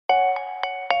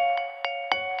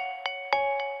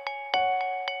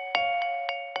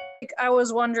I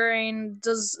was wondering,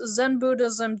 does Zen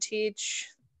Buddhism teach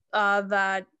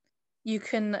that you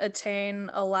can attain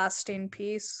a lasting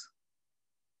peace?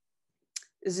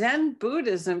 Zen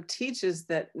Buddhism teaches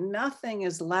that nothing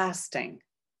is lasting.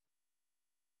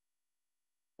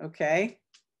 Okay?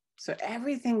 So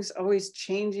everything's always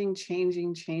changing.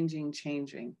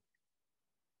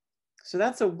 So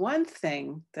that's the one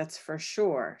thing that's for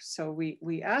sure. So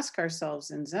we ask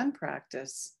ourselves in Zen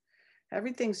practice,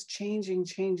 everything's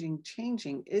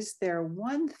changing. Is there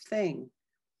one thing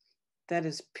that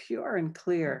is pure and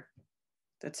clear,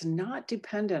 that's not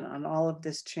dependent on all of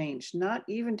this change, not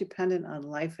even dependent on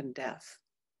life and death?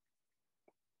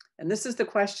 And this is the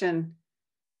question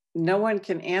no one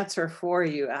can answer for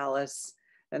you, Alice,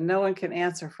 and no one can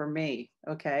answer for me,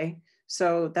 okay?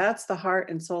 So that's the heart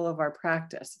and soul of our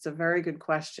practice. It's a very good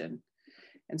question.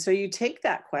 And so you take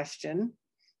that question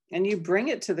and you bring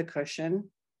it to the cushion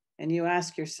and you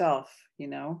ask yourself,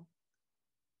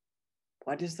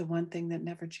 what is the one thing that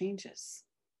never changes?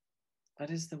 What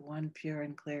is the one pure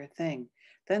and clear thing?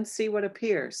 Then see what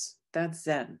appears. That's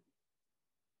Zen.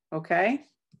 Okay?